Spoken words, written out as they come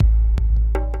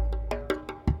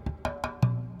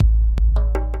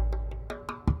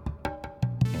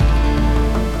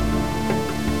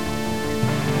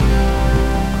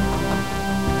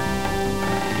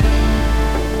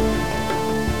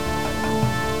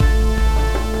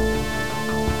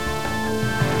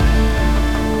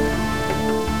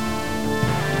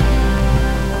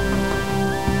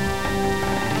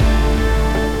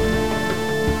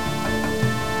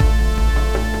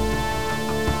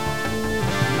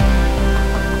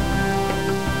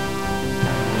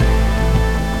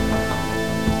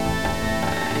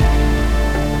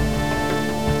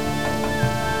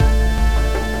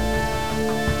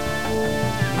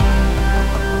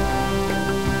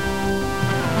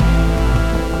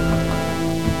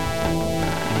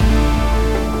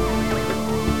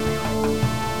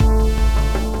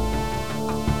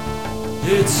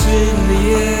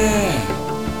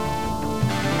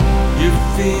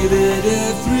Feel it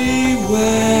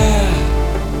everywhere.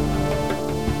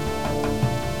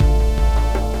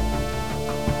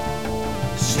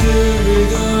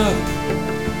 Stirring up,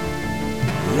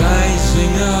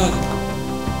 rising up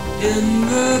in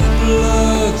the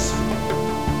blood.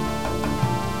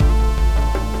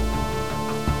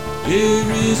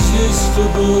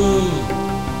 Irresistible,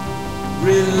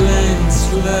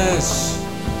 relentless,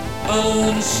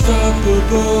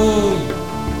 unstoppable.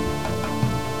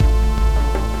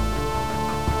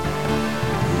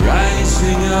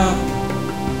 Rising up,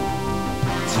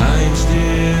 time's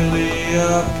nearly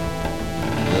up,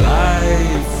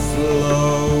 life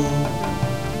flow.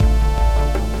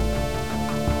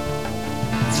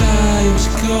 Time's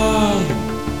come,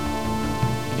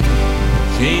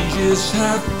 changes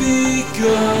have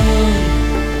begun.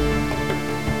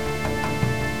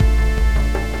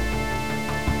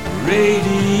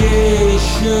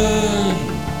 Radiation,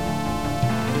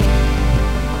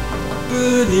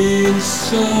 burning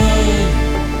sun.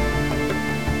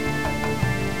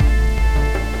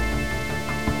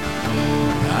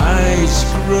 Ice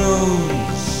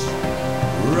groans,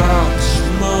 rocks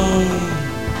moan,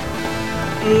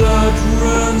 blood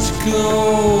runs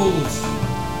cold.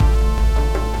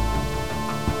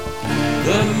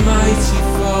 The mighty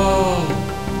fall,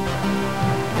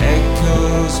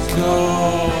 echoes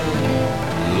call,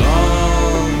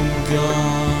 long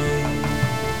gone.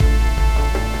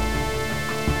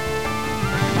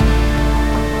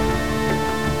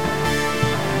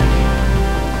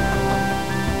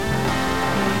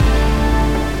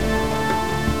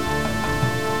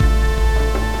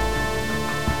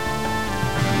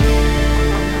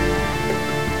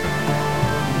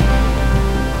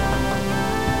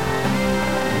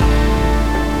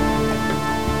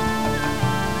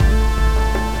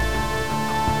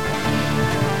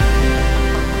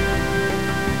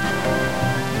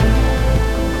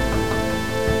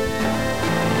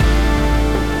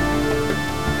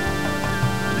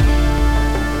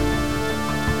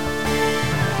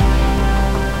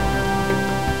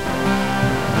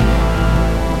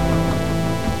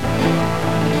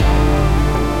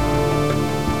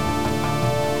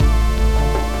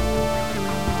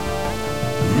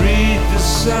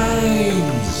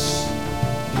 Signs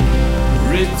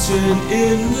written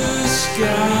in the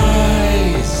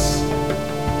skies,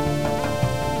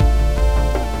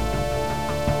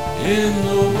 in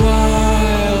the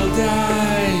wild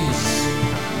eyes,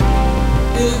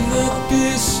 in the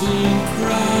piercing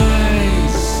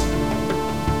cries,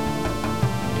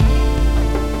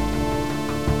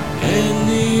 in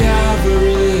the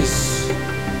avarice,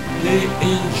 the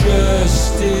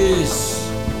injustice.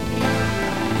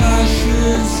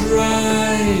 Passions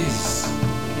rise,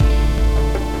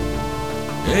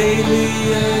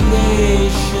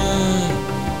 alienation,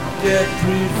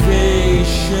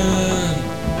 deprivation,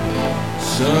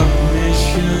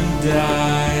 submission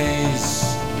dies.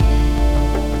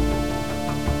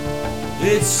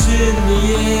 It's in the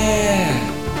air,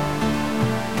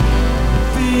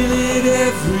 feel it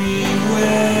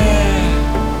everywhere.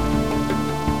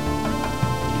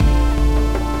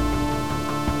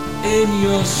 In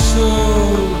your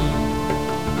soul,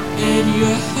 in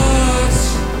your heart,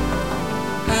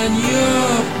 and your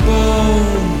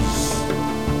bones.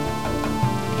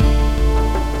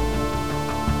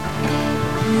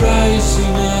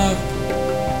 Rising up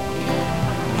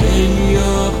in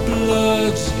your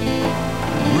blood,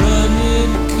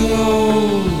 running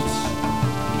cold.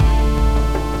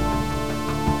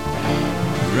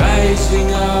 Rising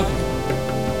up,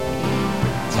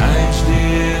 time's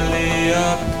nearly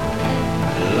up,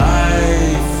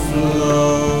 life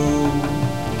flow.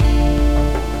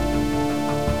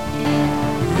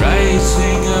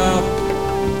 Rising up,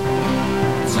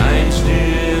 time's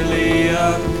nearly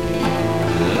up,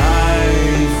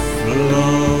 life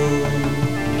flow.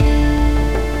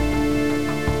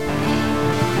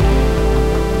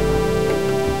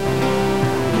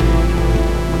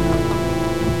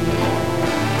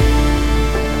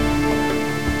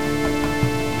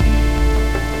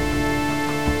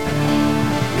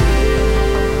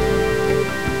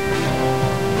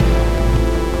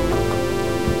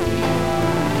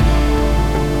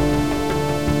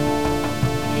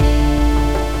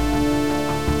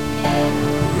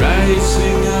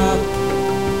 Rising